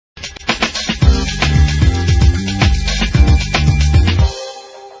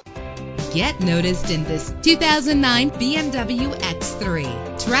Get noticed in this 2009 BMW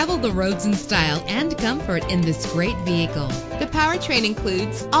X3. Travel the roads in style and comfort in this great vehicle. The powertrain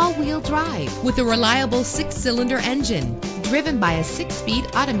includes all-wheel drive with a reliable 6-cylinder engine driven by a 6-speed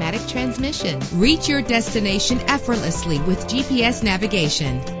automatic transmission. Reach your destination effortlessly with GPS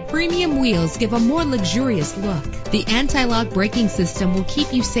navigation. Premium wheels give a more luxurious look. The anti-lock braking system will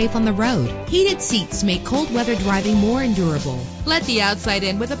keep you safe on the road. Heated seats make cold weather driving more endurable. Let the outside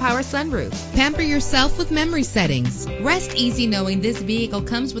in with a power sunroof. Pamper yourself with memory settings. Rest easy knowing this vehicle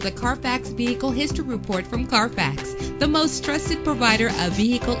comes with a Carfax Vehicle History Report from Carfax, the most trusted provider of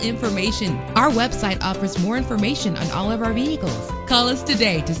vehicle information. Our website offers more information on all of our vehicles. Call us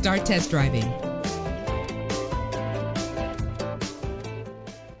today to start test driving.